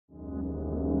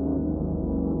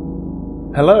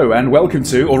Hello and welcome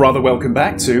to, or rather welcome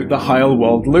back to, the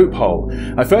Heilwald Loophole.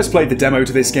 I first played the demo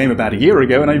to this game about a year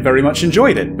ago and I very much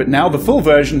enjoyed it, but now the full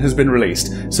version has been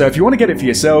released, so if you want to get it for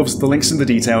yourselves, the links and the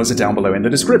details are down below in the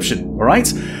description,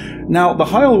 alright? Now, the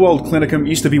Heilwald Klinikum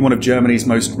used to be one of Germany's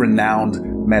most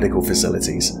renowned medical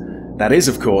facilities. That is,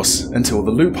 of course, until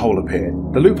the loophole appeared.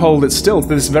 The loophole that still to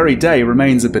this very day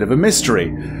remains a bit of a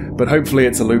mystery, but hopefully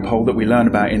it's a loophole that we learn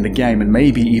about in the game and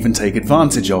maybe even take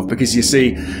advantage of, because you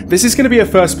see, this is going to be a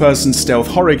first-person stealth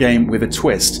horror game with a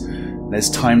twist.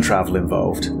 There's time travel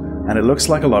involved, and it looks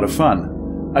like a lot of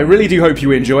fun. I really do hope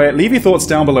you enjoy it. Leave your thoughts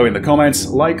down below in the comments,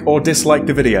 like or dislike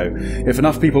the video. If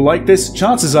enough people like this,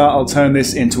 chances are I'll turn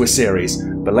this into a series.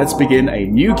 But let's begin a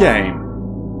new game.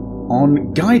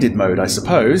 On guided mode, I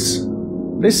suppose.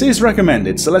 This is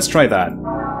recommended, so let's try that.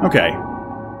 Okay.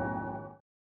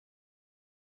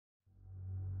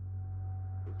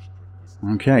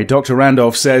 Okay, Dr.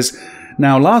 Randolph says,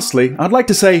 "Now lastly, I'd like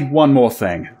to say one more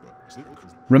thing.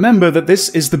 Remember that this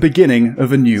is the beginning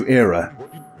of a new era.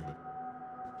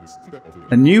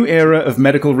 A new era of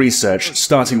medical research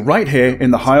starting right here in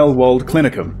the Heilwald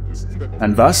Klinikum.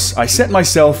 And thus, I set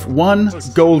myself one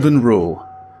golden rule.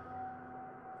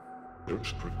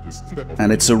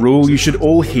 And it's a rule you should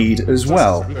all heed as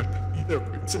well.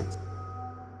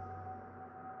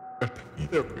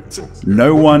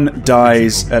 No one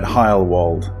dies at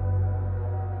Heilwald."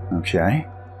 Okay.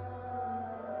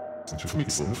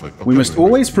 "We must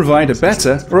always provide a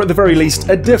better, or at the very least,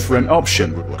 a different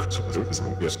option.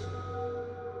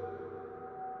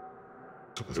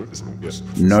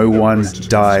 No one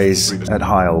dies at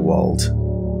Heilwald."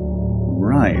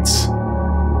 Right.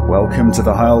 Welcome to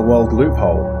the Heilwald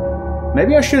Loophole.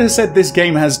 Maybe I should have said this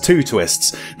game has two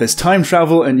twists. There's time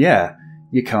travel and yeah,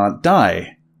 you can't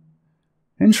die.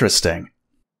 Interesting.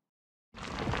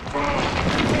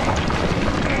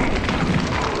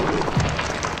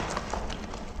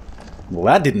 Well,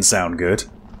 that didn't sound good.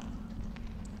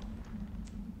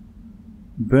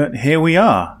 But here we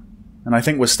are. And I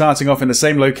think we're starting off in the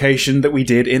same location that we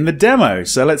did in the demo,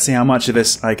 so let's see how much of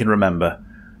this I can remember.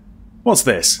 What's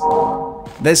this?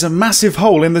 There's a massive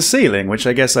hole in the ceiling, which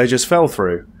I guess I just fell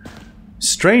through.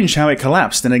 Strange how it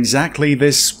collapsed in exactly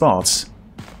this spot.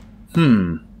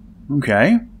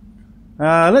 Okay.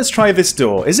 Let's try this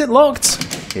door. Is it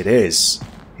locked? It is.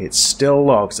 It's still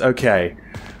locked. Okay.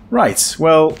 Right,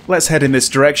 well, let's head in this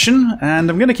direction, and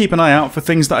I'm going to keep an eye out for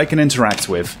things that I can interact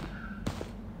with.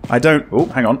 I don't... Oh,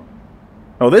 hang on.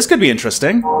 Oh, this could be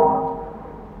interesting.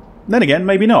 Then again,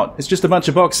 maybe not. It's just a bunch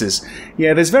of boxes.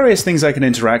 Yeah, there's various things I can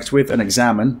interact with and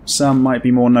examine. Some might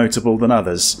be more notable than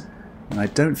others. And I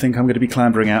don't think I'm going to be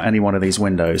clambering out any one of these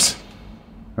windows.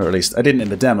 Or at least, I didn't in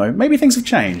the demo. Maybe things have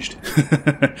changed.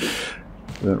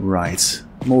 But right.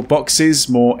 More boxes,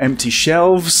 more empty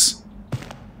shelves.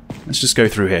 Let's just go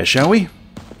through here, shall we?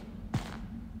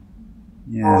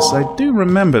 Yes, I do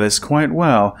remember this quite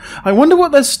well. I wonder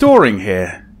what they're storing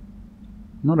here.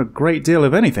 Not a great deal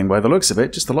of anything by the looks of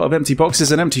it, just a lot of empty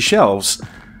boxes and empty shelves.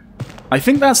 I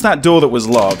think that's that door that was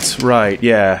locked. Right,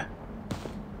 yeah.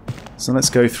 So let's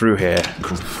go through here.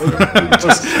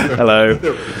 Hello.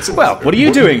 "Well, what are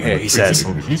you doing here?" he says.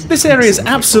 "This area is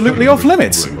absolutely off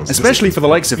limits, especially for the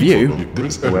likes of you,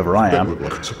 whoever I am."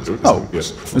 "Oh,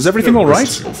 is everything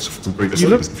alright? You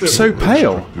look so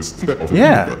pale."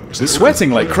 "Yeah,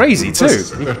 sweating like crazy too.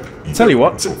 Tell you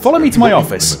what, follow me to my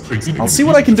office. I'll see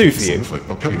what I can do for you."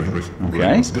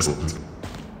 Okay.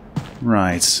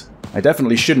 Right. I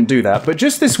definitely shouldn't do that, but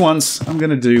just this once, I'm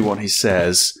gonna do what he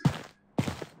says.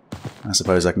 I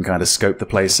suppose I can kind of scope the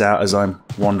place out as I'm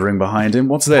wandering behind him.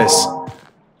 What's this?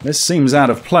 This seems out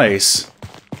of place.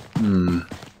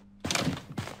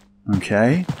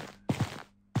 Okay.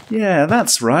 Yeah,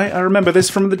 that's right. I remember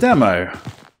this from the demo.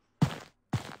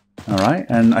 Alright,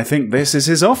 and I think this is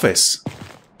his office.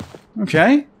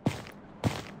 Okay.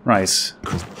 Right.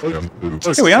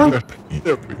 Here we are.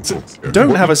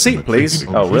 "Don't have a seat, please."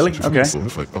 "Oh, really? Okay.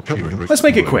 Let's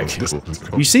make it quick.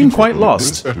 You seem quite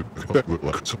lost."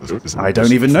 "I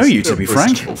don't even know you, to be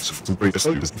frank.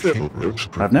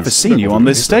 I've never seen you on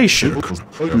this station.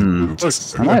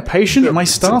 Am I a patient? Am I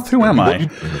staff? Who am I?"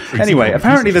 Anyway,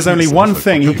 apparently there's only one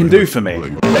thing he can do for me.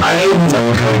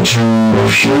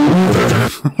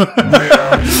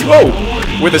 Oh!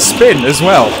 With a spin as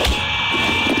well.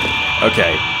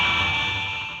 Okay.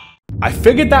 I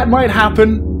figured that might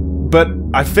happen, but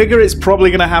I figure it's probably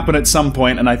going to happen at some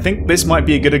point, and I think this might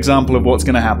be a good example of what's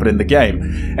going to happen in the game.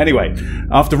 Anyway,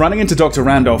 after running into Dr.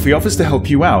 Randolph, he offers to help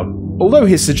you out. Although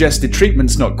his suggested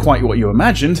treatment's not quite what you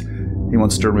imagined, he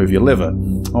wants to remove your liver,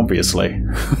 obviously.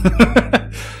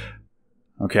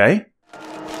 Okay.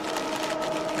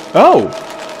 Oh!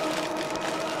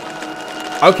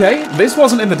 Okay, this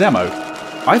wasn't in the demo.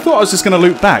 I thought I was just going to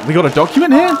loop back. We got a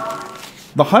document here?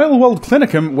 The Heilwald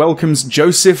Klinikum welcomes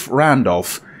Joseph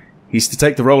Randolph. He's to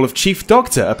take the role of Chief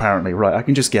Doctor, apparently. Right, I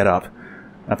can just get up.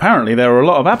 Apparently there are a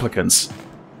lot of applicants.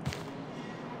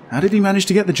 How did he manage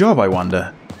to get the job, I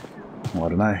wonder? Well, I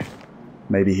don't know.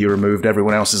 Maybe he removed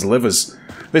everyone else's livers.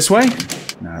 This way?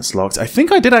 No, it's locked. I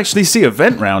think I did actually see a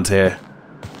vent round here.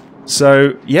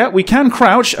 So, yeah, we can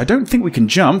crouch. I don't think we can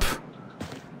jump.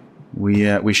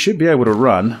 We should be able to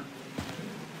run.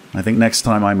 I think next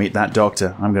time I meet that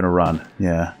doctor, I'm going to run.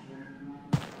 Yeah.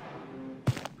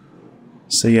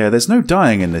 So yeah, there's no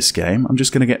dying in this game. I'm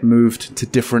just going to get moved to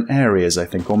different areas, I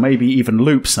think. Or maybe even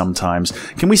loop sometimes.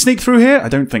 Can we sneak through here? I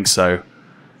don't think so.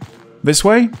 This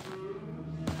way?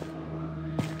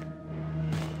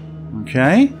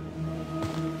 Okay.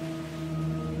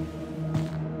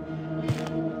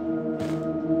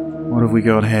 What have we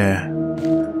got here?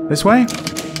 This way?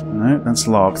 No, that's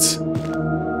locked.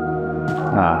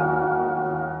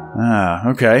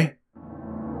 Okay.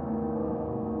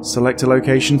 Select a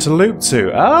location to loop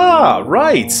to. Ah,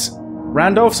 right!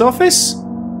 Randolph's office?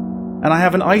 And I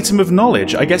have an item of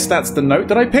knowledge. I guess that's the note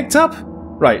that I picked up?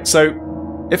 Right,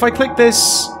 so if I click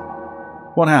this,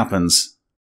 what happens?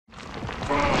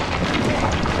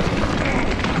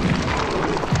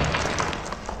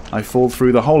 I fall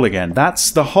through the hole again.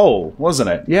 That's the hole, wasn't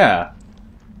it? Yeah.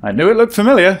 I knew it looked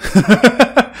familiar.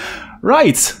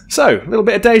 Right, so, a little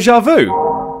bit of deja vu.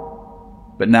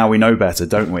 But now we know better,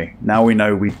 don't we? Now we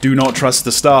know we do not trust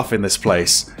the staff in this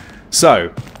place.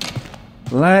 So,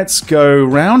 let's go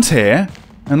round here,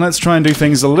 and let's try and do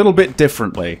things a little bit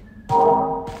differently.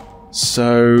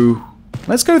 So,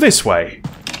 let's go this way.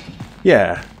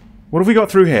 Yeah. What have we got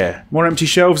through here? More empty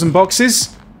shelves and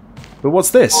boxes? But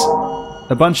what's this?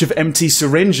 A bunch of empty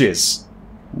syringes.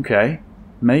 Okay.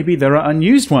 Maybe there are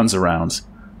unused ones around.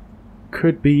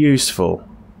 Could be useful.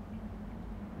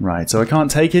 Right, so I can't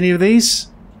take any of these?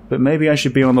 But maybe I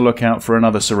should be on the lookout for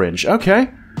another syringe. Okay.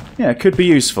 Yeah, could be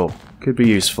useful. Could be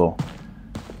useful.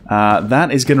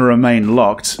 That is going to remain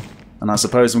locked. And I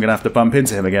suppose I'm going to have to bump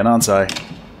into him again, aren't I?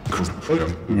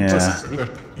 Yeah.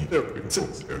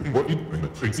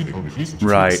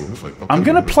 Right. I'm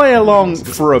going to play along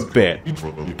for a bit,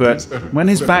 but when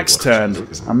his back's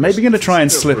turned, I'm maybe going to try and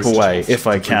slip away, if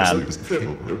I can.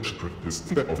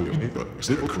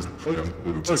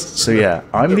 So yeah,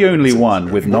 I'm the only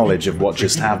one with knowledge of what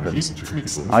just happened.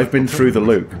 I've been through the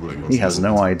loop. He has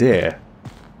no idea.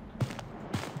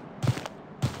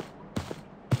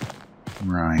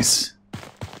 Right.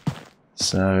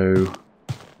 So...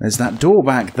 there's that door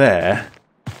back there.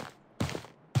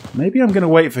 Maybe I'm going to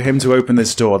wait for him to open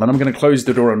this door, then I'm going to close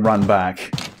the door and run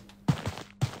back.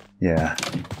 Yeah.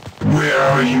 Where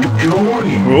are you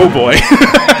going? Oh boy.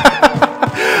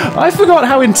 I forgot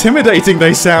how intimidating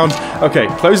they sound. Okay,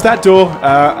 close that door.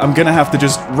 I'm going to have to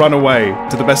just run away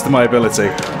to the best of my ability.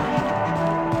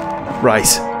 Right.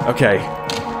 Okay.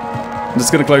 I'm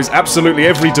just going to close absolutely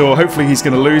every door. Hopefully he's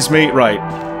going to lose me. Right.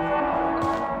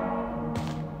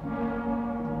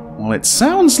 Well, it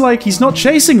sounds like he's not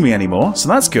chasing me anymore, so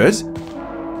that's good.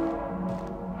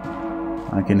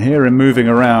 I can hear him moving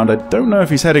around. I don't know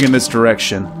if he's heading in this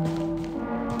direction.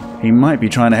 He might be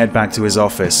trying to head back to his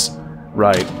office.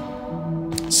 Right.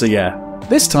 So yeah,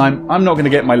 this time I'm not going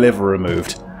to get my liver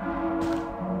removed.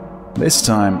 This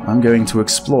time I'm going to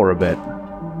explore a bit.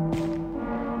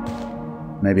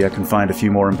 Maybe I can find a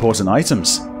few more important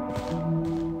items.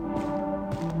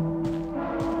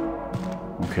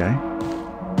 Okay.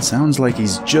 Sounds like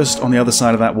he's just on the other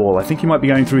side of that wall. I think he might be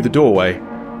going through the doorway.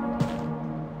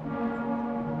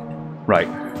 Right.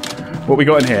 What we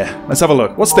got in here? Let's have a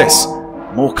look. What's this?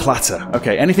 More clutter.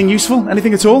 Okay, anything useful?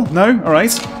 Anything at all? No?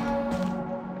 Alright.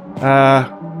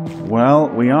 Well,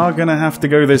 we are gonna have to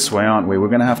go this way, aren't we? We're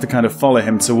gonna have to kind of follow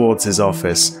him towards his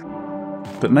office.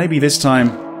 But maybe this time,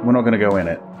 we're not gonna go in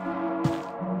it.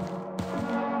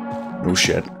 Oh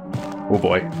shit. Oh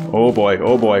boy. Oh boy.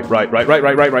 Oh boy. Right.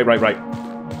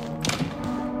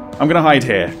 I'm gonna hide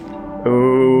here.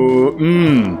 Oh,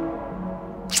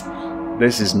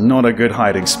 This is not a good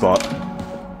hiding spot.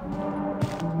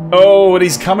 Oh, and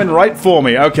he's coming right for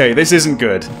me. Okay, this isn't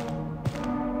good.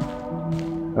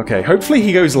 Okay, hopefully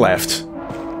he goes left.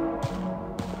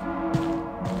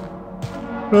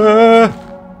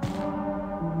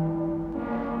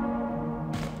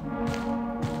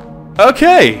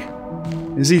 Okay.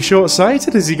 Is he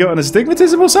short-sighted? Has he got an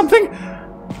astigmatism or something?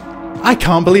 I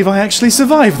can't believe I actually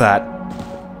survived that.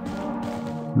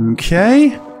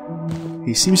 Okay.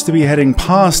 He seems to be heading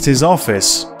past his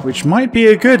office, which might be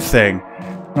a good thing.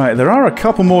 Right, there are a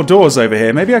couple more doors over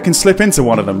here. Maybe I can slip into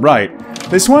one of them. Right.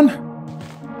 This one?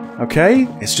 Okay,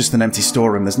 it's just an empty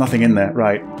storeroom. There's nothing in there.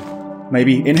 Right.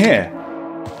 Maybe in here.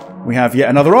 We have yet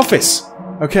another office.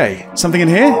 Okay, something in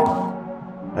here?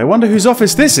 I wonder whose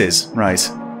office this is. Right.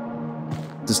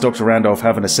 Does Dr. Randolph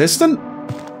have an assistant?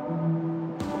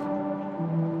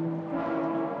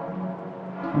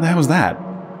 What the hell was that?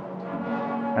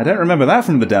 I don't remember that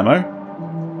from the demo.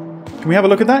 Can we have a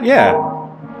look at that? Yeah.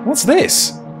 What's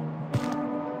this?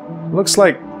 Looks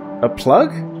like a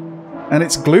plug? And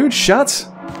it's glued shut?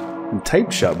 And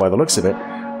taped shut by the looks of it.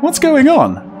 What's going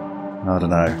on? I don't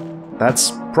know.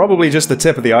 That's probably just the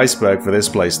tip of the iceberg for this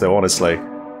place, though, honestly.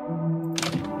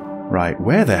 Right,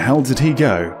 where the hell did he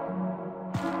go?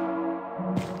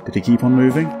 Did he keep on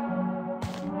moving?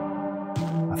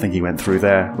 I think he went through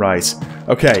there. Right.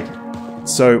 Okay.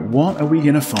 So, what are we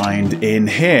gonna find in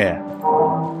here?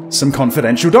 Some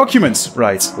confidential documents!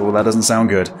 Right. Oh, that doesn't sound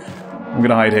good. I'm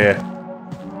gonna hide here.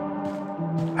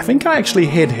 I think I actually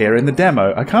hid here in the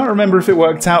demo. I can't remember if it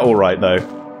worked out alright, though.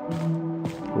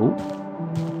 Ooh.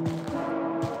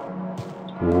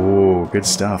 Ooh, good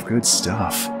stuff, good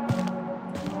stuff.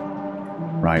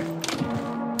 Right.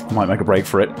 I might make a break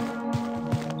for it.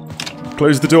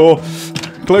 Close the door.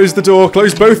 Close the door.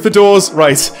 Close both the doors.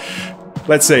 Right.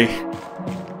 Let's see.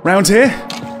 Round here?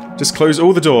 Just close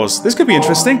all the doors. This could be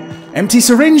interesting. Empty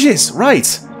syringes.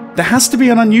 Right. There has to be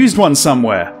an unused one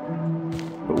somewhere.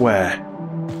 But where?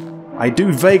 I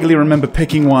do vaguely remember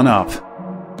picking one up.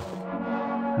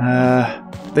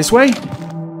 This way?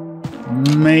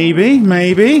 Maybe,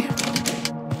 maybe.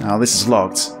 Oh, this is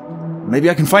locked. Maybe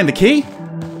I can find the key?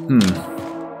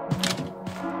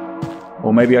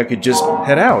 Or maybe I could just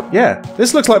head out. Yeah,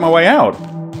 this looks like my way out.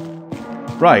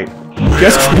 Right.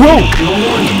 Yes. Whoa!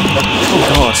 Oh,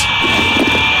 God.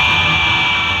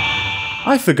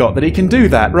 I forgot that he can do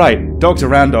that. Right. Dr.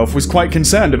 Randolph was quite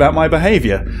concerned about my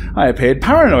behavior. I appeared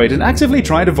paranoid and actively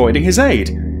tried avoiding his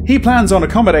aid. He plans on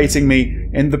accommodating me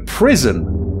in the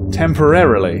prison.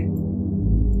 Temporarily.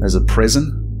 There's a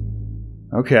prison?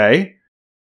 Okay.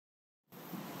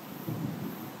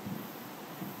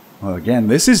 Well, again,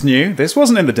 this is new. This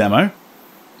wasn't in the demo.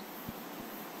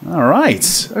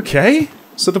 Alright, okay.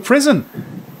 So the prison.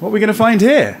 What are we going to find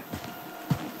here?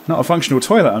 Not a functional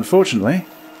toilet, unfortunately.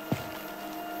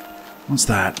 What's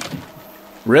that?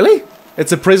 Really?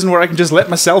 It's a prison where I can just let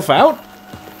myself out?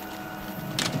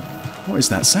 What is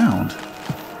that sound?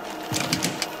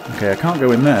 Okay, I can't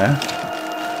go in there.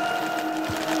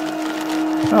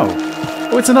 Oh.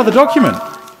 Oh, it's another document!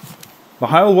 The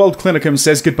Heilwald Klinikum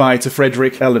says goodbye to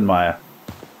Frederick Ellenmeyer.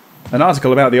 An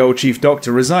article about the old chief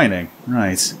doctor resigning.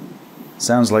 Right.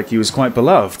 Sounds like he was quite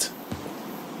beloved.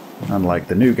 Unlike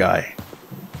the new guy.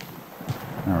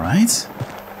 Alright.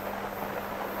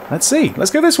 Let's see.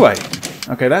 Let's go this way.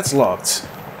 Okay, that's locked.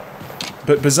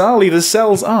 But bizarrely, the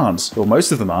cells aren't. Or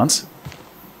most of them aren't.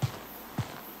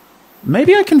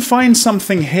 Maybe I can find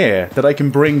something here that I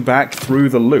can bring back through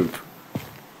the loop.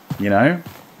 You know?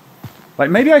 Like,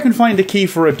 maybe I can find a key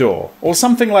for a door, or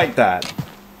something like that.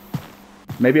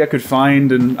 Maybe I could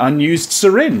find an unused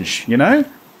syringe, you know?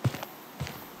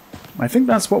 I think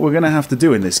that's what we're going to have to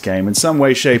do in this game, in some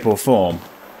way, shape, or form.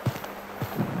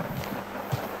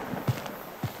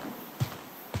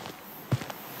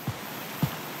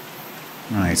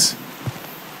 Right.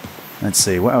 Let's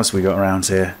see, what else we got around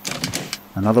here?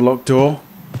 Another locked door.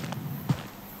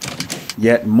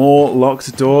 Yet more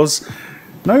locked doors.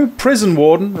 No prison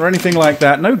warden or anything like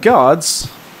that. No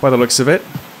guards, by the looks of it.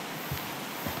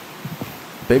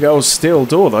 Big old steel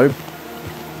door, though.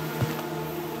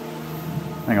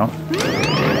 Hang on.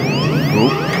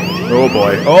 Ooh. Oh,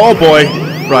 boy. Oh, boy!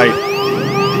 Right.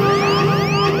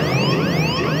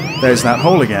 There's that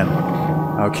hole again.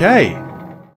 Okay.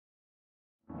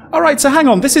 Alright, so hang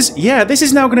on. This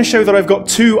is now going to show that I've got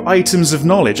 2 items of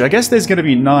knowledge. I guess there's going to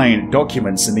be 9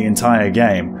 documents in the entire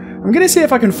game. I'm going to see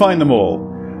if I can find them all.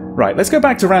 Right, let's go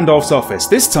back to Randolph's office.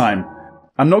 This time,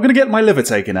 I'm not going to get my liver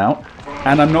taken out,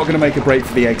 and I'm not going to make a break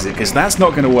for the exit, because that's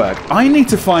not going to work. I need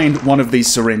to find one of these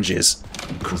syringes.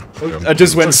 I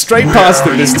just went straight past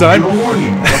him this time.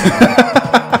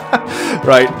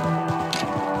 Right.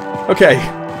 Okay.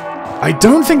 I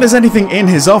don't think there's anything in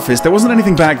his office. There wasn't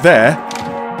anything back there.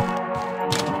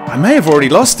 I may have already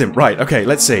lost him. Right, okay,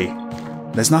 let's see.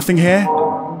 There's nothing here?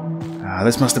 Ah,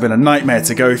 this must have been a nightmare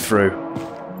to go through.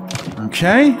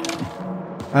 Okay.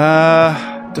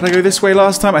 Did I go this way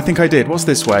last time? I think I did. What's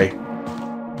this way?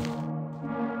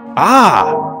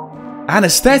 Ah!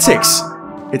 Anesthetics!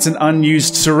 It's an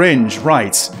unused syringe,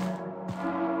 right.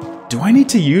 Do I need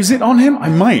to use it on him? I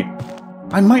might.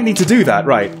 I might need to do that,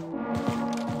 right.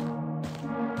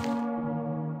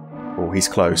 Oh, he's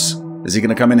close. Is he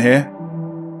gonna come in here?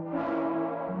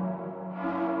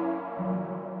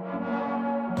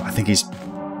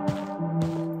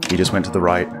 think he just went to the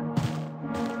right.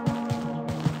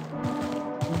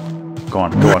 Go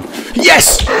on, go on.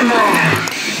 Yes!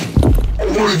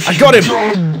 I got him!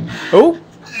 Oh?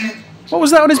 What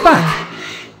was that on his back?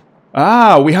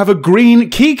 Ah, we have a green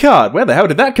key card. Where the hell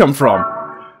did that come from?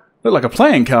 Looked like a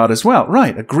playing card as well.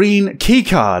 Right, a green key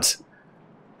card.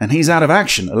 And he's out of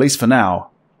action, at least for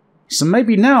now. So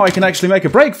maybe now I can actually make a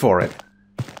break for it.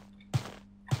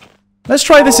 Let's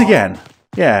try this again.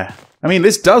 Yeah, I mean,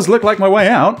 this does look like my way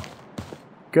out.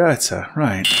 Goethe,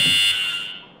 right.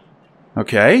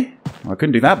 Okay, well, I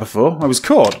couldn't do that before. I was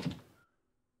caught.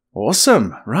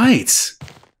 Awesome, right.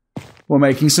 We're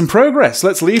making some progress.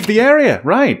 Let's leave the area,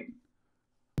 right.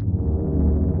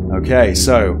 Okay,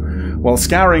 so, while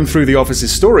scouring through the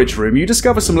office's storage room, you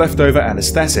discover some leftover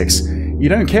anesthetics. You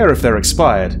don't care if they're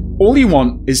expired. All you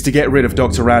want is to get rid of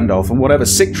Dr. Randolph and whatever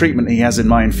sick treatment he has in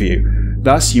mind for you.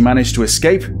 Thus, you manage to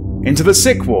escape into the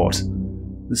sick ward.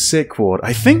 The sick ward.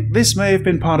 I think this may have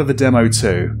been part of the demo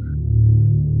too.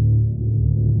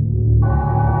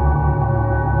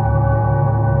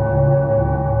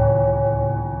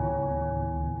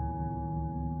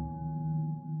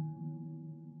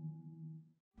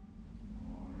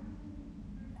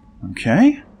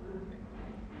 Okay.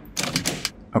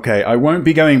 Okay, I won't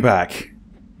be going back.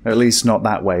 At least not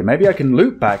that way. Maybe I can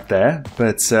loop back there,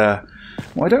 but, well,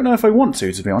 I don't know if I want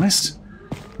to be honest.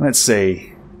 Let's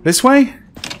see. This way?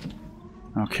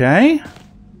 Okay.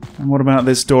 And what about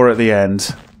this door at the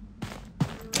end?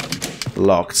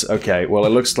 Locked. Okay, well, it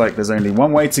looks like there's only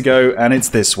one way to go, and it's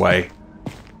this way.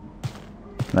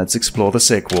 Let's explore the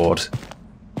sick ward.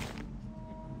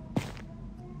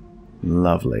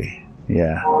 Lovely.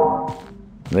 Yeah.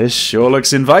 This sure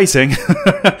looks inviting.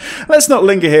 Let's not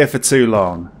linger here for too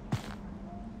long.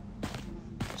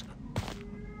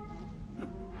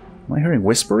 Am I hearing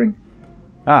whispering?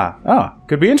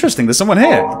 Could be interesting. There's someone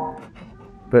here.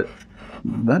 But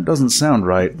that doesn't sound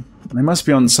right. They must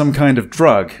be on some kind of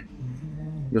drug.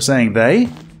 You're saying they?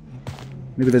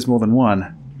 Maybe there's more than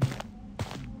one.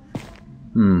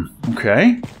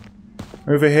 Okay.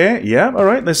 Over here? Yeah,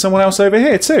 alright, there's someone else over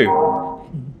here too.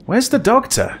 Where's the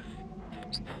doctor?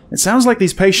 It sounds like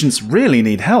these patients really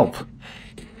need help.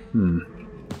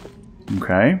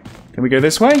 Okay. Can we go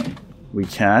this way? We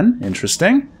can.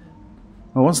 Interesting.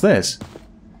 Oh, what's this?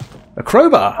 A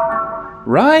crowbar!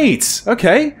 Right!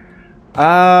 Okay.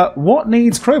 What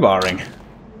needs crowbarring?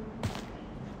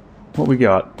 What we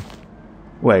got?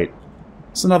 Wait.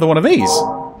 It's another one of these.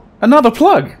 Another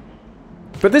plug!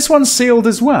 But this one's sealed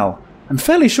as well. I'm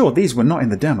fairly sure these were not in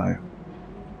the demo.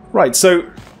 Right, so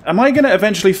am I going to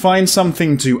eventually find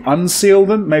something to unseal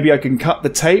them? Maybe I can cut the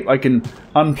tape, I can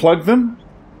unplug them?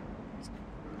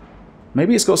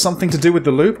 Maybe it's got something to do with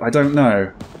the loop? I don't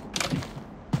know.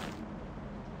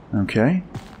 Okay.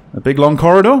 A big long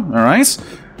corridor? Alright.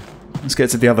 Let's get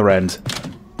to the other end.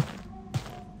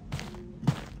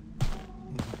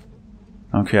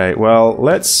 Okay, well,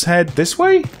 let's head this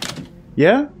way?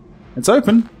 Yeah? It's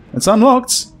open. It's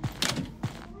unlocked.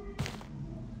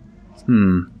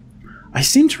 I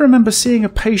seem to remember seeing a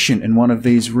patient in one of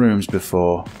these rooms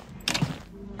before.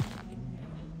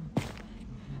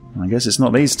 I guess it's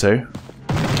not these two.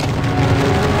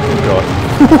 Oh god.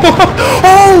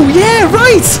 Oh, yeah,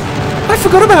 right! I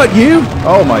forgot about you!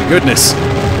 Oh my goodness.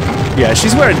 Yeah,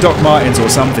 she's wearing Doc Martens or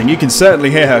something. You can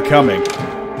certainly hear her coming.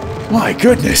 My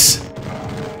goodness.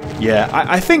 Yeah,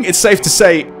 I think it's safe to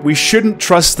say we shouldn't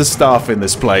trust the staff in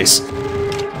this place.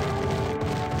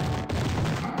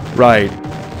 Right.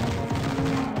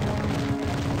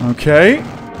 Okay.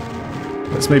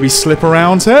 Let's maybe slip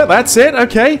around her. That's it,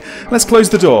 okay. Let's close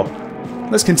the door.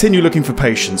 Let's continue looking for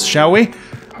patients, shall we?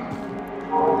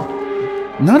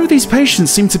 None of these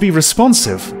patients seem to be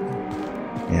responsive.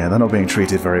 Yeah, they're not being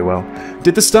treated very well.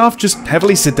 Did the staff just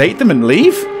heavily sedate them and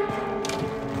leave?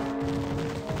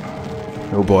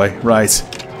 Oh boy, right.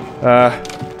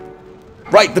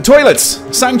 Right, the toilets!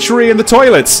 Sanctuary in the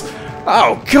toilets!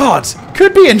 Oh god!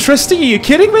 Could be interesting, are you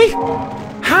kidding me?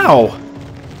 How?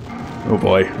 Oh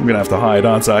boy, I'm gonna have to hide,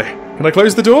 aren't I? Can I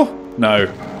close the door?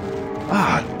 No.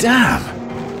 Ah, damn!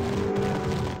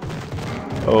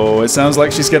 Oh, it sounds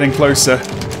like she's getting closer.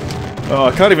 Oh,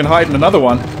 I can't even hide in another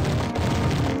one.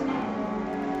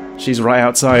 She's right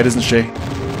outside, isn't she?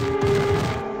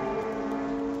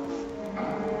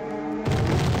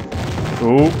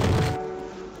 Oh.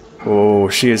 Oh,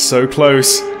 she is so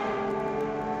close.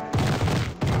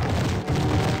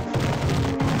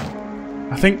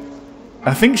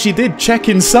 I think she did check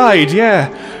inside, yeah.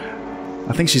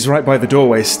 I think she's right by the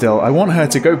doorway still. I want her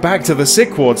to go back to the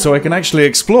sick ward so I can actually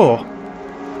explore.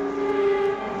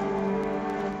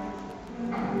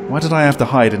 Why did I have to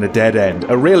hide in a dead end?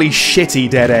 A really shitty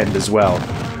dead end as well.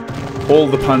 All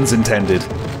the puns intended.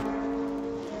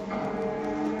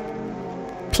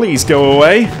 Please go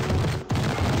away.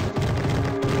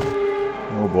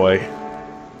 Oh boy.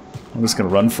 I'm just gonna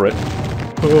run for it.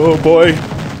 Oh boy.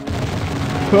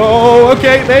 Oh,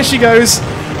 okay, there she goes.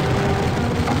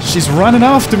 She's running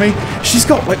after me. She's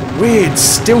got like weird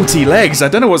stilty legs. I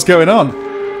don't know what's going on.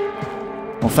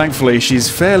 Well, thankfully, she's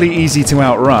fairly easy to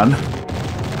outrun.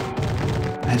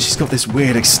 And she's got this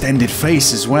weird extended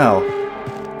face as well.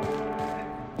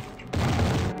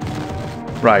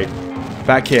 Right,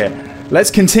 back here. Let's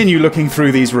continue looking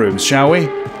through these rooms, shall we?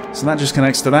 So that just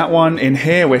connects to that one. In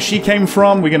here, where she came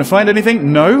from, we're going to find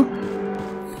anything? No?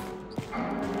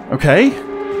 Okay.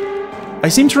 I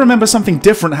seem to remember something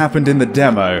different happened in the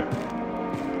demo.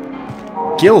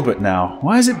 Gilbert now.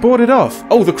 Why is it boarded off?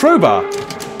 Oh, the crowbar!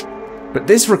 But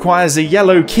this requires a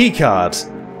yellow keycard.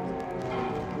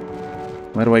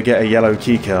 Where do I get a yellow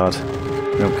keycard?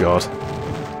 Oh god.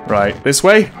 Right, this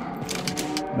way?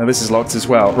 No, this is locked as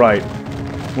well. Right.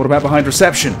 What about behind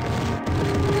reception?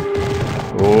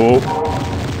 Oh.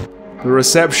 The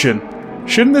reception.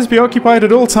 Shouldn't this be occupied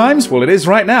at all times? Well, it is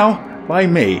right now. By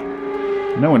me.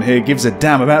 No one here gives a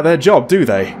damn about their job, do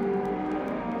they?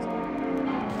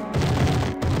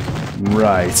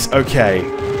 Right, okay.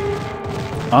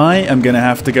 I am going to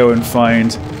have to go and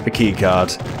find a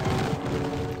keycard.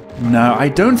 No, I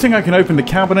don't think I can open the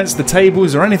cabinets, the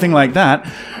tables, or anything like that.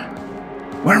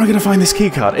 Where am I going to find this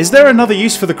keycard? Is there another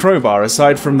use for the crowbar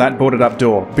aside from that boarded up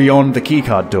door, beyond the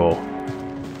keycard door?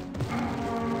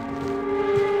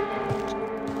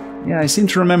 Yeah, I seem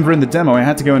to remember in the demo I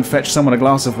had to go and fetch someone a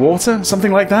glass of water,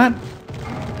 something like that.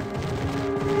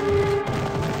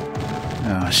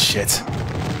 Oh, shit.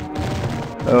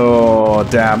 Oh,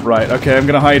 damn. Right, okay, I'm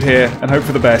going to hide here and hope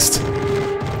for the best.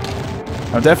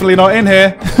 I'm definitely not in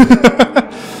here.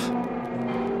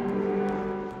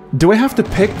 Do I have to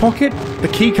pickpocket the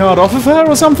keycard off of her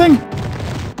or something?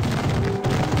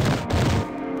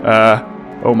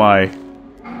 Oh my.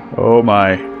 Oh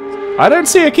my. I don't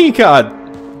see a keycard!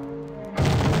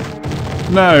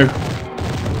 No.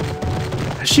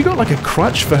 Has she got like a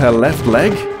crutch for her left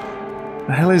leg?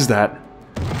 The hell is that?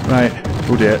 Right.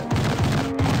 Oh dear.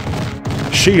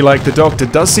 She, like the doctor,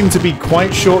 does seem to be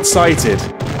quite short-sighted.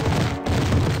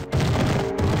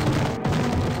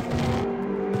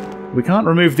 We can't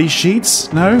remove these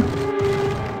sheets? No?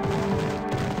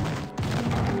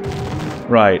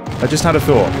 Right, I just had a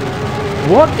thought.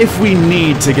 What if we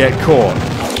need to get caught?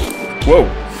 Whoa.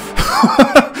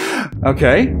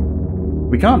 Okay.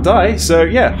 We can't die, so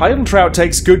yeah, Heilwald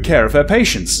takes good care of her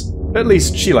patients. At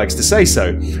least she likes to say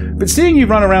so. But seeing you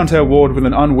run around her ward with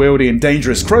an unwieldy and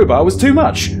dangerous crowbar was too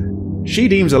much. She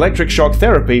deems electric shock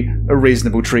therapy a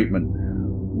reasonable treatment.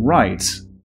 Right.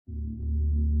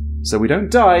 So we don't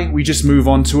die, we just move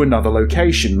on to another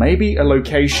location. Maybe a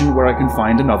location where I can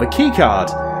find another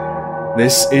keycard.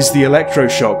 This is the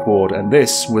electroshock ward, and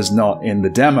this was not in the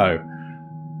demo.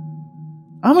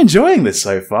 I'm enjoying this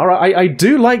so far. I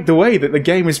do like the way that the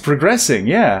game is progressing,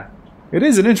 yeah. It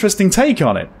is an interesting take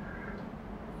on it.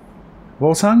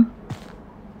 Wartung?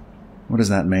 What does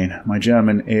that mean? My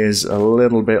German is a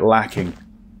little bit lacking.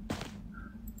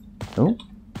 Oh.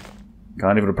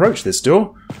 Can't even approach this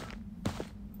door.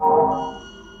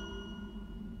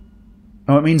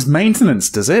 Oh, it means maintenance,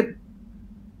 does it?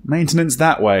 Maintenance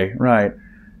that way, right.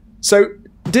 So,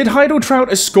 did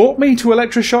Heilwald escort me to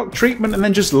electroshock treatment and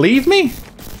then just leave me?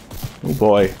 Oh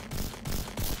boy.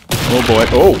 Oh boy.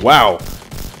 Oh, wow.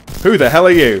 Who the hell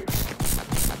are you?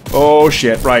 Oh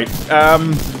shit, right.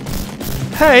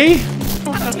 Hey!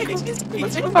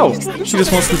 Oh, she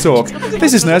just wants to talk.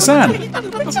 This is Nurse Anne.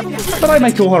 But I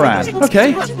may call her Anne.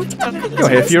 Okay. You're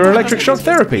here for your electric shock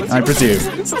therapy, I presume.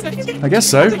 I guess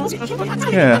so.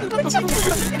 Yeah.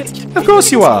 Of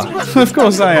course you are. Of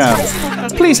course I am.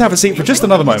 Please have a seat for just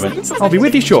another moment. I'll be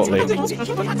with you shortly.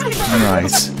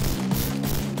 Right.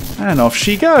 And off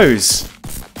she goes.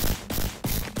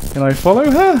 Can I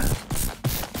follow her?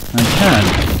 I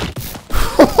can.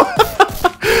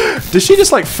 Does she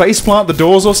just like faceplant the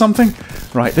doors or something?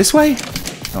 Right, this way?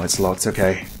 Oh, it's locked,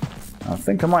 okay. I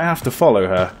think I might have to follow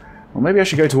her. Or maybe I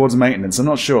should go towards maintenance, I'm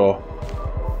not sure.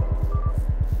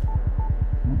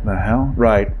 What the hell?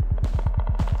 Right.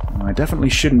 I definitely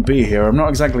shouldn't be here. I'm not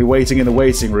exactly waiting in the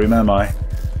waiting room, am I?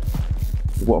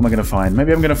 What am I going to find?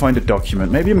 Maybe I'm going to find a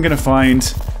document. Maybe I'm going to find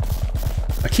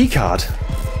a keycard.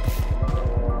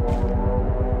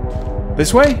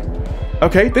 This way?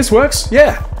 Okay, this works.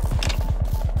 Yeah.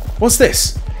 What's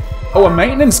this? Oh, a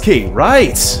maintenance key.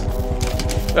 Right.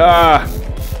 Ah.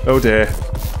 Oh dear.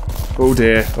 Oh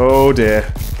dear. Oh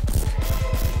dear.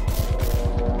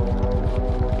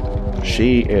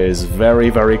 She is very,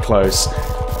 very close.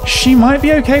 She might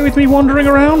be okay with me wandering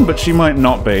around, but she might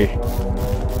not be.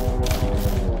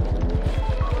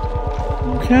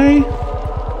 Okay.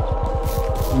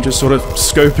 I'm just sort of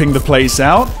scoping the place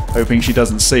out, hoping she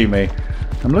doesn't see me.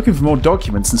 I'm looking for more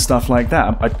documents and stuff like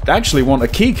that. I actually want a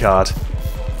key card.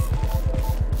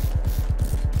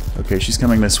 Okay, she's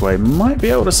coming this way. Might be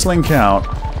able to slink out.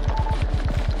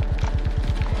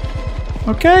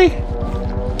 Okay.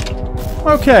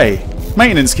 Okay.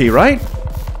 Maintenance key, right?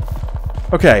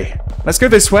 Okay. Let's go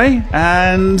this way.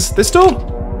 And this door?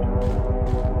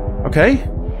 Okay.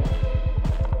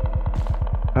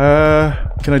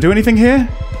 Can I do anything here?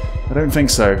 I don't think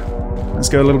so. Let's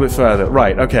go a little bit further.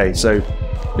 Right, okay, so...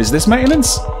 Is this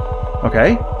maintenance?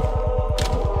 Okay.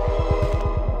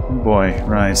 Oh boy,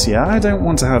 right, yeah, I don't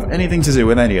want to have anything to do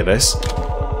with any of this.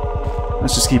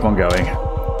 Let's just keep on going.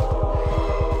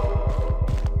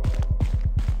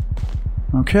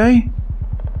 Okay.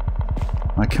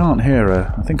 I can't hear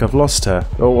her. I think I've lost her.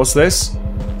 Oh, what's this?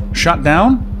 Shut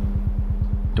down?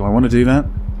 Do I want to do that?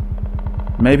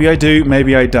 Maybe I do,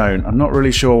 maybe I don't. I'm not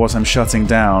really sure what I'm shutting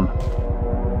down.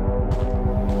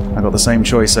 I got the same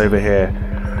choice over here.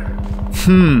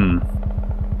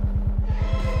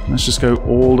 Let's just go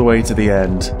all the way to the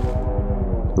end.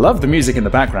 Love the music in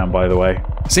the background, by the way.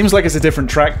 Seems like it's a different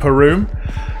track per room.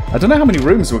 I don't know how many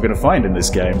rooms we're going to find in this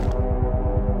game.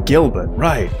 Gilbert,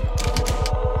 right.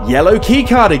 Yellow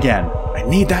keycard again. I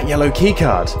need that yellow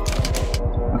keycard.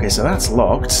 Okay, so that's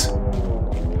locked.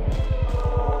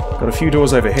 Got a few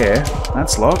doors over here.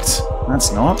 That's locked.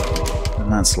 That's not.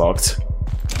 And that's locked.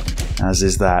 As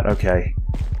is that. Okay.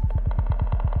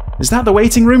 Is that the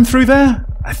waiting room through there?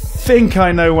 I think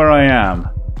I know where I am.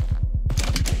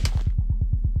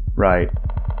 Right.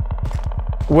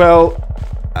 Well,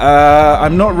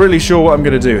 I'm not really sure what I'm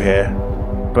going to do here.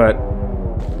 But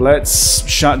let's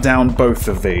shut down both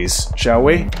of these, shall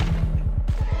we?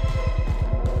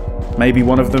 Maybe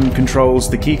one of them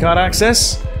controls the keycard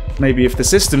access? Maybe if the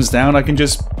system's down, I can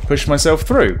just push myself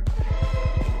through.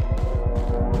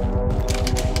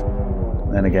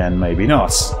 Then again, maybe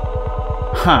not.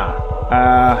 Huh.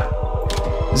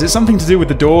 Is it something to do with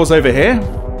the doors over here?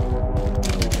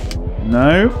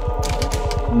 No.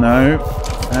 No.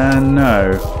 And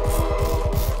no.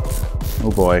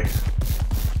 Oh boy.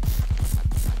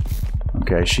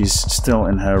 Okay, she's still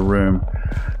in her room.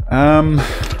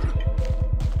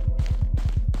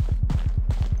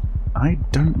 I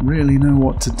don't really know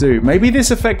what to do. Maybe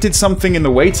this affected something in the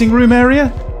waiting room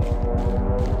area?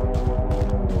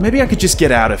 Maybe I could just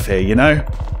get out of here, you know?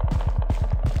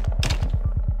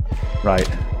 Right.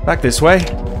 Back this way.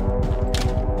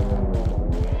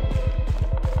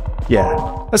 Yeah.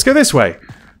 Let's go this way.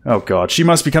 Oh god, she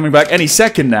must be coming back any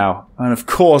second now. And of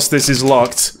course this is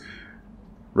locked.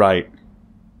 Right.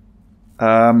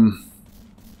 Oh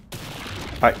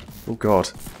god.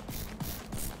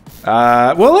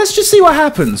 Well, let's just see what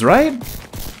happens, right?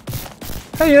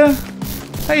 Hiya.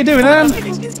 How you doing, Anne?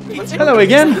 Hello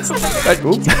again.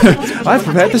 I've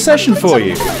prepared the session for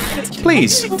you.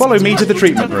 Please, follow me to the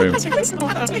treatment room.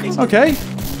 Okay.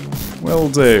 Will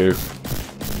do.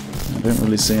 I don't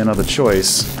really see another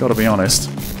choice, gotta be honest.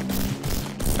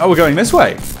 Oh, we're going this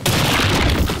way.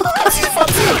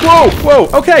 Whoa, whoa,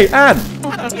 okay, Anne.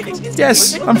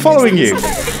 Yes, I'm following you.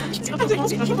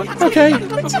 Okay.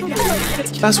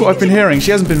 That's what I've been hearing.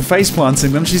 She hasn't been face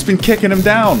planting them, she's been kicking them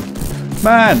down.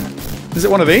 Man, is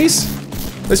it one of these?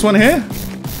 This one here?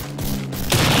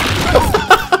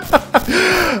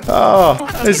 Oh,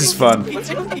 this is fun.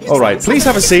 Alright, please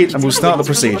have a seat and we'll start the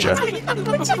procedure.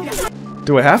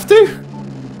 Do I have to?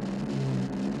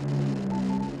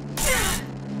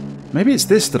 Maybe it's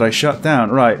this that I shut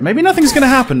down. Right, maybe nothing's gonna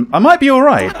happen. I might be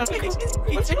alright.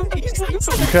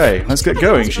 Okay, let's get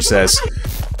going, she says.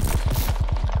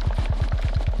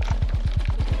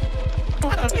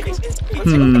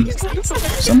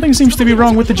 Something seems to be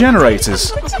wrong with the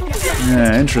generators.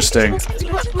 Yeah, interesting.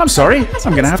 I'm sorry,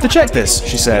 I'm gonna have to check this,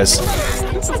 she says.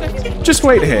 Just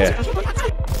wait here.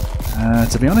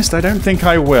 To be honest, I don't think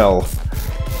I will.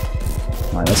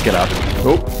 Right, let's get up.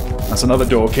 Oh, that's another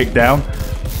door kicked down.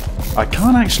 I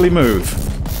can't actually move.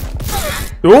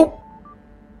 Oh!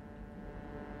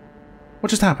 What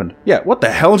just happened? Yeah, what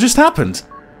the hell just happened?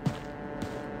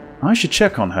 I should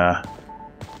check on her.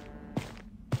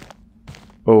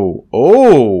 Oh,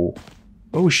 oh!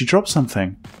 Oh, she dropped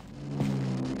something.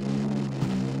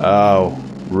 Oh,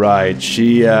 right.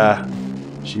 She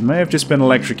may have just been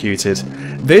electrocuted.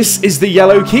 This is the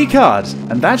yellow keycard,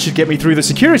 and that should get me through the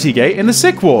security gate in the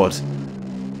sick ward.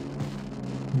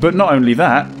 But not only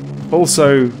that,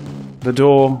 also the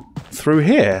door through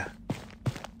here.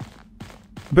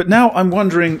 But now I'm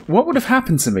wondering, what would have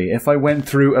happened to me if I went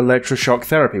through electroshock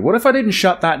therapy? What if I didn't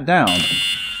shut that down?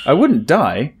 I wouldn't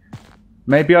die.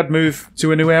 Maybe I'd move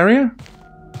to a new area?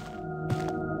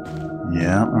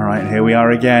 Yeah, alright, here we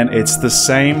are again. It's the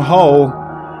same hole.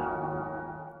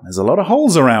 There's a lot of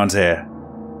holes around here.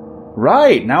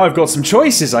 Right, now I've got some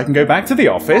choices. I can go back to the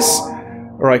office,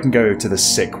 or I can go to the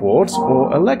sick ward,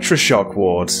 or electroshock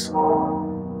ward.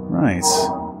 Right.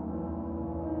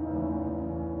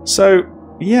 So,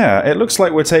 yeah, it looks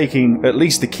like we're taking at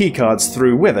least the keycards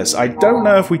through with us. I don't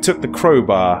know if we took the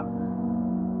crowbar.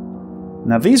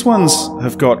 Now, these ones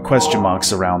have got question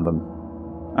marks around them.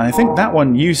 And I think that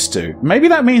one used to. Maybe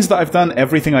that means that I've done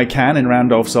everything I can in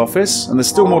Randolph's office, and there's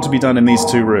still more to be done in these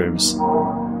two rooms.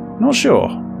 Not sure.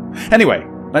 Anyway,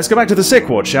 let's go back to the sick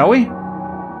ward, shall we?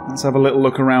 Let's have a little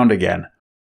look around again.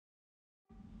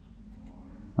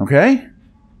 Okay.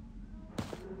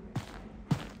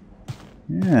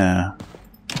 Yeah.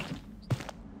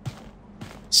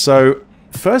 So,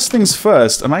 first things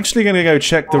first, I'm actually going to go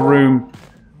check the room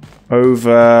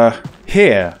over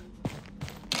here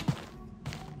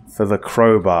for the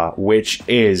crowbar, which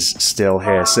is still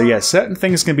here. So yeah, certain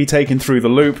things can be taken through the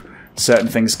loop, certain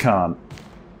things can't.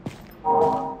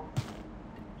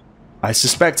 I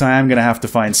suspect I am going to have to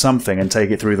find something and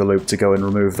take it through the loop to go and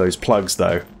remove those plugs,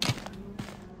 though.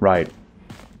 Right.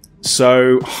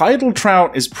 So,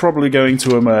 Heilwald is probably going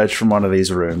to emerge from one of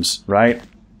these rooms, right?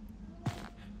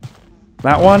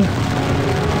 That one?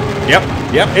 Yep,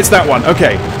 it's that one.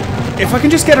 Okay. If I can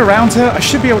just get around her, I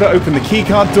should be able to open the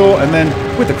keycard door, and then,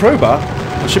 with the crowbar,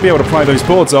 I should be able to pry those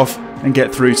boards off and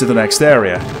get through to the next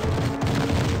area.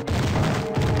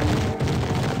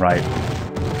 Right.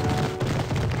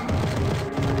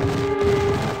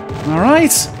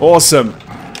 Alright, awesome.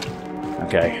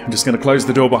 Okay, I'm just going to close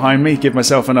the door behind me, give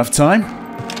myself enough time.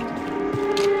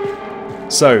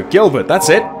 So, Gilbert, that's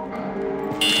it.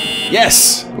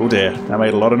 Yes! Oh dear, that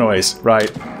made a lot of noise.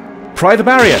 Right. Pry the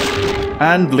barrier.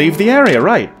 And leave the area,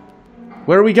 right.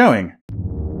 Where are we going?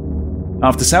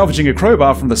 After salvaging a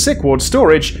crowbar from the sick ward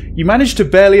storage, you manage to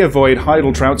barely avoid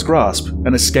Heilwald's grasp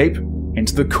and escape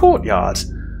into the courtyard.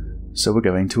 So we're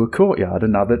going to a courtyard,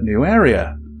 another new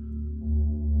area.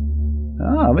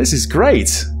 Ah, this is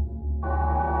great.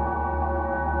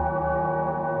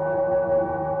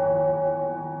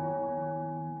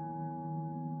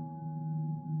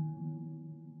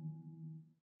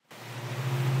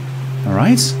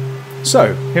 Alright,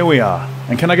 so here we are.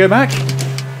 And can I go back?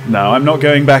 No, I'm not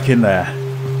going back in there.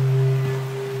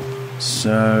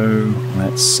 So,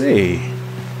 let's see.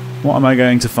 What am I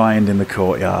going to find in the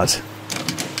courtyard?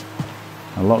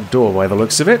 A locked door by the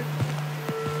looks of it.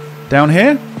 Down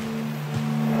here?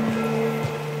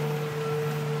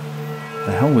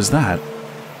 The hell was that?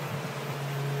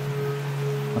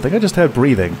 I think I just heard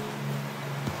breathing.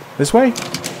 This way?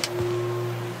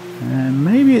 And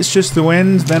maybe it's just the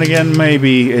wind, then again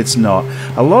maybe it's not.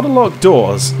 A lot of locked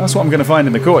doors, that's what I'm going to find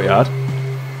in the courtyard.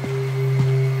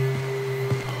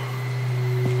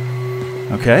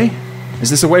 Okay,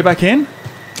 is this a way back in?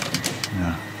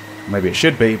 No. Maybe it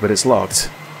should be, but it's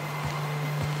locked.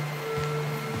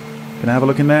 Can I have a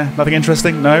look in there? Nothing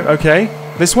interesting? No? Okay.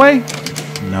 This way?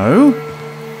 No?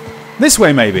 This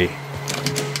way maybe?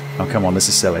 Oh come on, this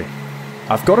is silly.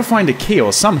 I've got to find a key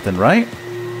or something, right?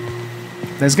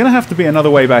 There's going to have to be another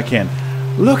way back in.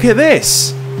 Look at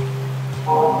this!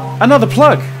 Another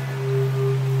plug!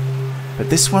 But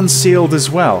this one's sealed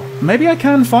as well. Maybe I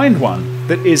can find one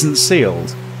that isn't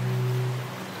sealed.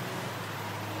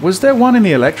 Was there one in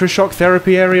the electroshock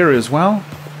therapy area as well?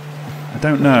 I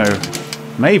don't know.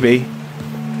 Maybe.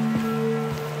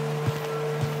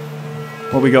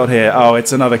 What we got here? Oh,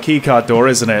 it's another keycard door,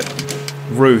 isn't it?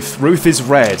 Ruth. Ruth is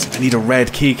red. I need a red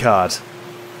keycard.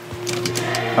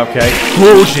 Okay.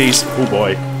 Oh, jeez. Oh,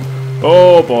 boy.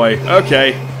 Oh, boy.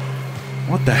 Okay.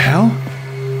 What the hell?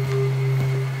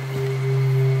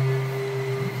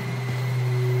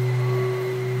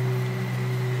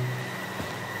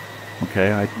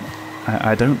 Okay,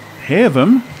 I don't hear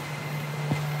them.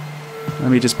 Let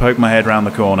me just poke my head round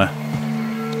the corner.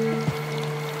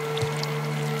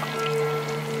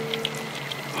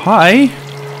 Hi.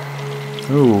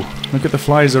 Oh, look at the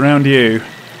flies around you.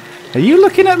 Are you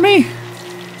looking at me?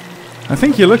 I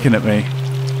think you're looking at me.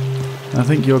 I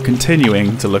think you're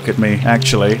continuing to look at me,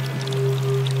 actually.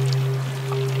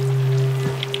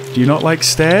 Do you not like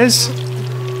stairs?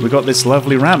 We got this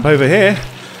lovely ramp over here.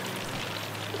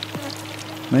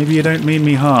 Maybe you don't mean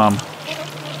me harm.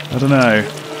 I don't know.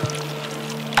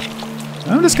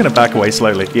 I'm just going to back away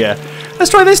slowly. Yeah.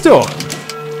 Let's try this door.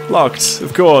 Locked.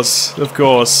 Of course. Of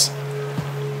course.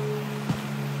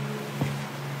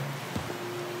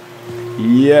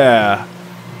 Yeah.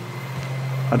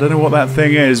 I don't know what that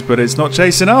thing is, but it's not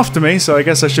chasing after me, so I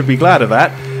guess I should be glad of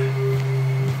that.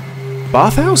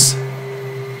 Bathhouse?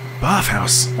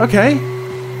 Bathhouse. Okay.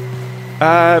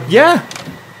 Yeah.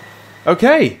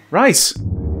 Okay, right.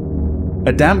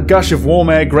 A damp gush of warm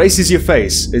air graces your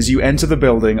face as you enter the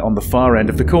building on the far end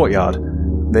of the courtyard.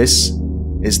 This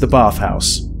is the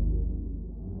bathhouse.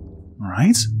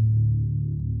 Alright.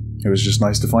 It was just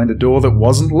nice to find a door that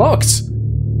wasn't locked.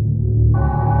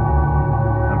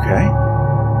 Okay.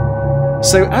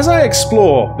 So as I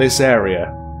explore this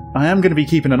area, I am going to be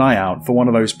keeping an eye out for one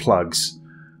of those plugs.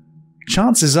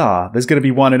 Chances are there's going to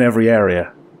be one in every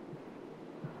area.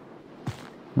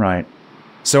 Right.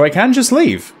 So I can just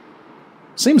leave.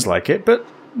 Seems like it, but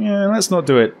yeah, let's not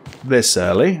do it this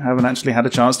early. I haven't actually had a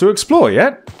chance to explore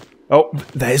yet. Oh,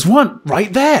 there's one!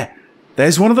 Right there!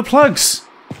 There's one of the plugs!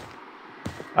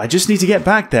 I just need to get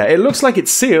back there. It looks like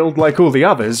it's sealed like all the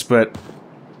others, but...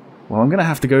 well, I'm gonna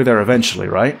have to go there eventually,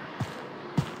 right?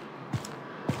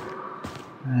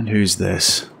 And who's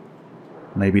this?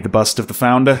 Maybe the bust of the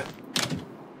founder?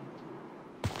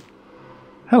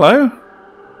 Hello?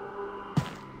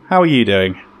 How are you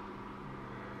doing?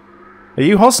 Are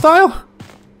you hostile?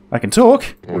 I can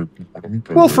talk.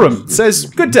 Wolfram says,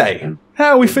 "Good day. How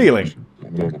are we feeling?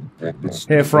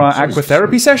 Here for our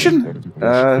aquatherapy session?"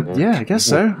 Yeah, I guess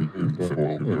so.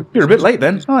 You're a bit late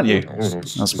then, aren't you?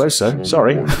 I suppose so.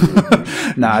 Sorry.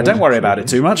 Nah, don't worry about it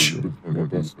too much.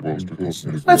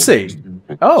 Let's see.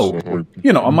 Oh,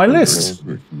 you're not on my list.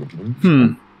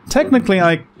 Technically,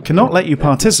 I cannot let you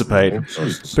participate,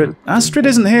 but Astrid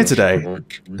isn't here today.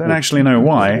 Don't actually know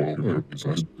why.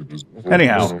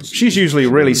 Anyhow, she's usually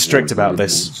really strict about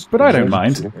this, but I don't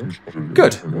mind.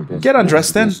 Good. Get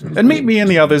undressed then, and meet me and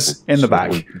the others in the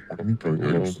back.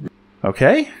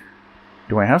 Okay?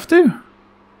 Do I have to?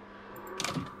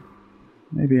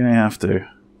 Maybe I have to.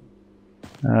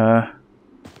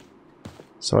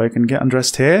 So I can get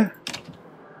undressed here?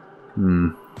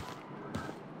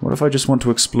 What if I just want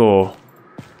to explore?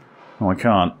 Oh, I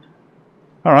can't.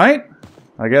 Alright.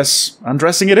 I guess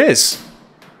undressing it is.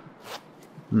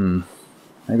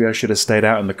 Maybe I should have stayed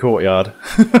out in the courtyard.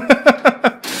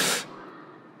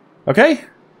 Okay.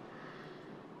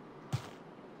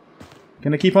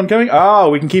 Can I keep on going? Oh,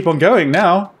 we can keep on going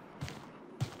now.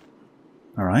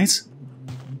 Alright.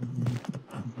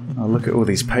 Oh, look at all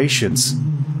these patients.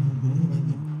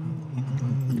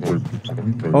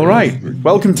 Alright,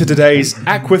 welcome to today's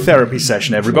aquatherapy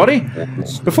session, everybody.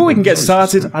 Before we can get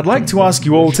started, I'd like to ask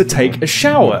you all to take a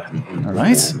shower.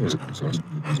 Alright?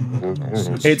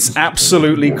 It's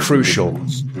absolutely crucial.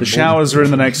 The showers are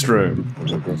in the next room.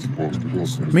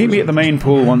 Meet me at the main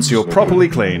pool once you're properly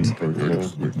cleaned.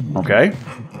 Okay.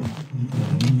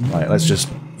 Right, let's just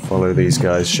follow these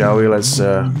guys, shall we? Let's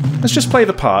just play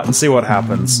the part and see what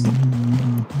happens.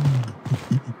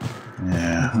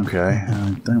 Yeah, okay.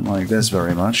 I don't like this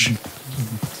very much.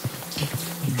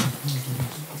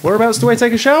 Whereabouts do I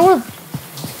take a shower?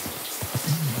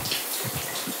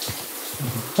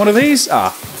 One of these?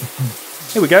 Ah.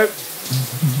 Here we go.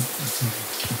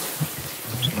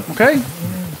 Okay.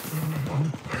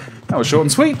 That was short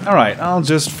and sweet. Alright, I'll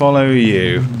just follow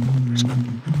you.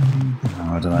 Oh,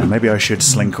 I don't know. Maybe I should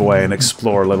slink away and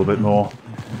explore a little bit more.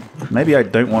 Maybe I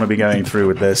don't want to be going through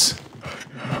with this.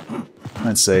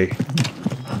 Let's see.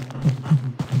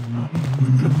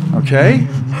 Okay.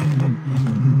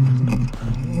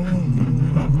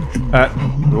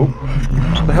 Oh.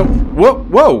 What the hell? Whoa!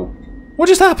 Whoa! What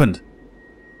just happened?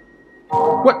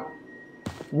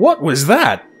 What was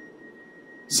that?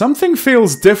 Something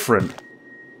feels different.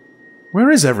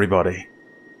 Where is everybody?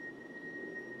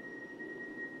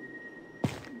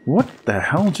 What the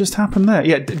hell just happened there?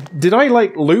 Yeah, did I,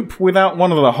 like, loop without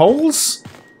one of the holes?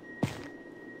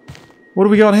 What do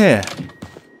we got here?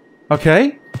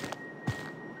 Okay.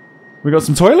 We got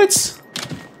some toilets?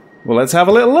 Well, let's have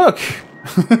a little look.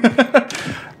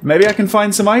 Maybe I can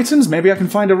find some items. Maybe I can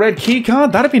find a red key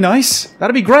card. That'd be nice.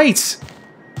 That'd be great.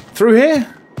 Through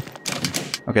here?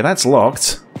 Okay, that's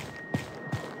locked.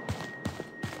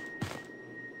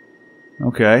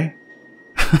 Okay.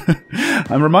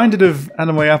 I'm reminded of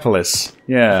Animoyapolis.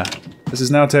 Yeah. This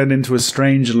has now turned into a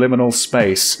strange liminal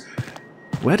space.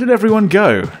 Where did everyone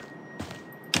go?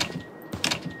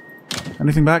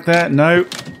 Anything back there? No.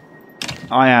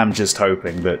 I am just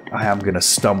hoping that I am going to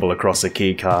stumble across a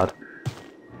key card.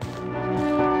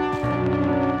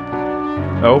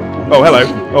 Oh, hello.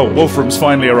 Oh, Wolfram's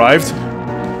finally arrived.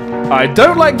 I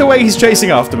don't like the way he's chasing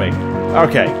after me.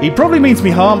 Okay, he probably means me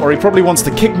harm, or he probably wants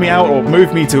to kick me out or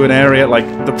move me to an area like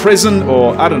the prison,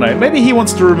 or I don't know, maybe he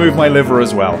wants to remove my liver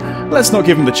as well. Let's not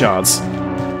give him the chance.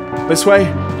 This way?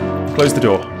 Close the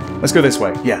door. Let's go this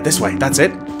way. Yeah, this way. That's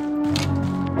it.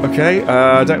 Okay,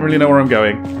 I don't really know where I'm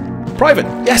going. Private!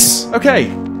 Yes! Okay.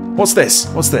 What's this?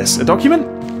 What's this? A document?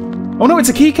 Oh no, it's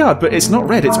a keycard, but it's not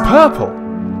red, it's purple.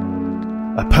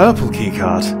 A purple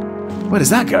keycard. Where does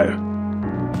that go?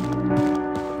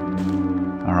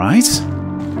 Alright.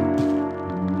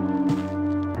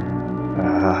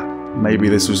 Maybe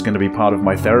this was going to be part of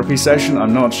my therapy session,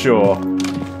 I'm not sure.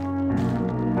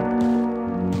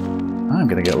 I'm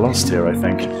going to get lost here, I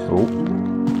think. Oh.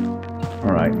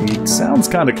 Alright, he sounds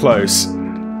kind of close.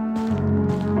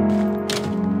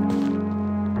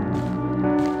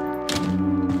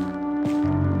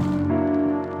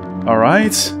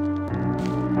 Alright.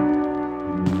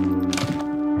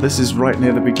 This is right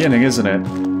near the beginning, isn't it?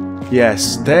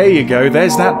 Yes, there you go,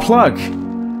 there's that plug.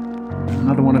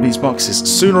 Another one of these boxes.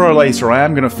 Sooner or later, I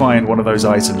am going to find one of those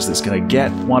items that's going to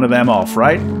get one of them off,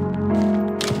 right?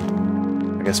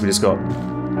 I guess we just got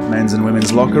men's and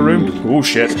women's locker room. Oh,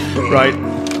 shit. Right.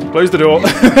 Close the door.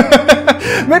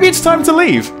 Maybe it's time to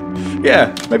leave.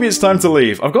 Yeah, maybe it's time to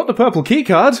leave. I've got the purple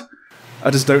keycard. I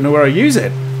just don't know where I use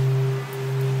it.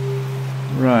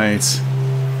 Right.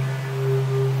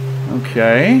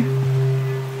 Okay.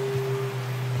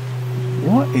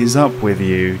 What is up with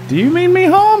you? Do you mean me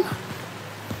harm?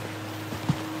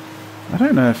 I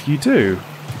don't know if you do.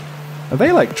 Are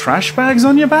they like trash bags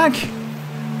on your back?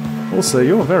 Also,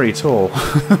 you're very tall.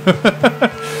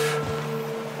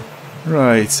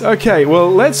 Right, okay, well,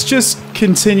 let's just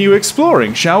continue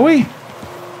exploring, shall we?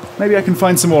 Maybe I can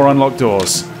find some more unlocked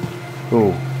doors.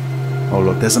 Oh. Oh,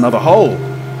 look, there's another hole.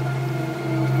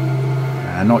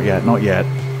 Not yet, not yet.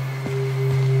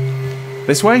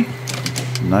 This way?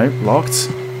 No, locked.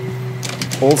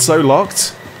 Also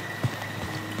locked.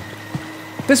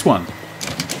 This one.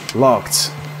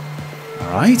 Locked.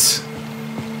 Alright.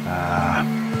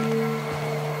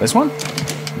 This one?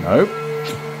 Nope.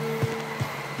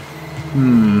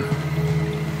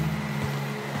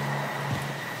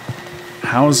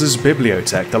 Houses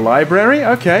Bibliotech. The library?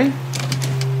 Okay.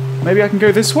 Maybe I can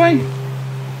go this way?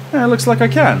 Yeah, it looks like I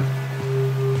can.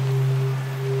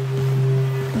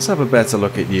 Let's have a better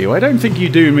look at you. I don't think you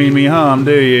do mean me harm,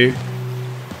 do you?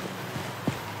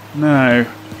 No.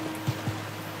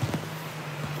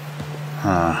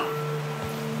 Huh.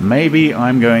 Maybe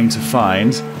I'm going to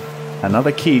find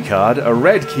another keycard, a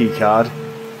red keycard,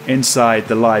 inside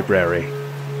the library.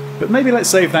 But maybe let's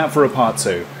save that for a part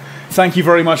 2. Thank you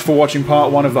very much for watching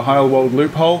part 1 of the Heilwald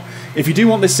Loophole. If you do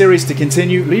want this series to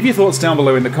continue, leave your thoughts down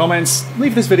below in the comments,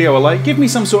 leave this video a like, give me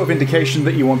some sort of indication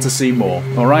that you want to see more,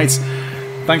 alright?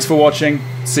 Thanks for watching,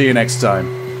 see you next time.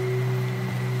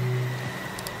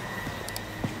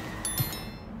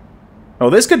 Oh,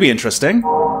 this could be interesting.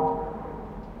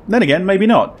 Then again, maybe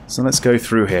not. So let's go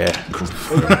through here.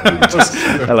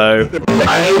 Hello.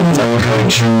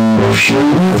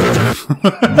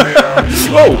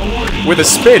 Whoa! With a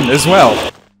spin as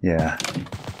well. Yeah.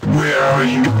 Where are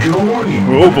you going?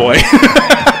 Oh boy.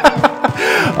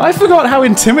 I forgot how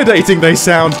intimidating they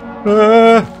sound.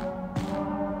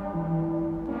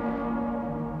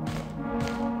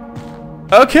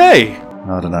 Okay.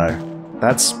 I don't know.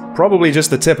 That's probably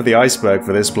just the tip of the iceberg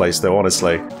for this place, though,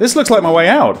 honestly. This looks like my way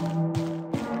out.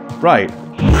 Right.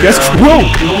 Guess.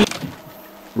 Whoa!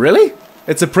 Really?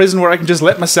 It's a prison where I can just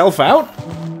let myself out?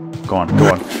 Go on,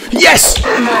 go on. Yes!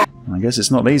 I guess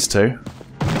it's not these two.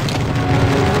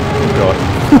 Oh, God.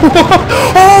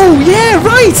 Oh, yeah,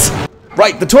 right!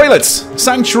 Right, the toilets!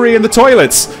 Sanctuary in the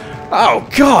toilets! Oh,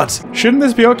 God! Shouldn't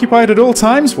this be occupied at all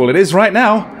times? Well, it is right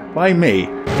now. By me.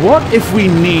 What if we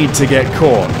need to get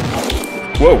corn?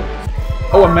 Whoa.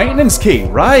 Oh, a maintenance key.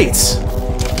 Right.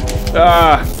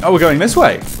 Oh, we're going this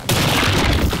way.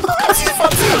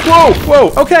 Whoa,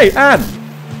 whoa. Okay, Anne.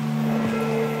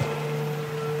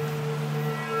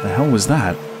 The hell was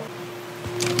that?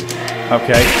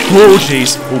 Okay. Oh,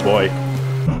 jeez. Oh, boy.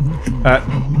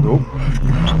 Oh.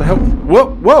 What the hell?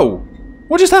 Whoa, whoa.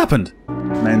 What just happened?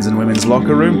 Men's and women's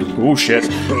locker room. Oh, shit.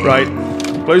 Right.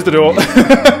 Close the door.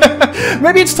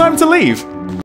 Maybe it's time to leave.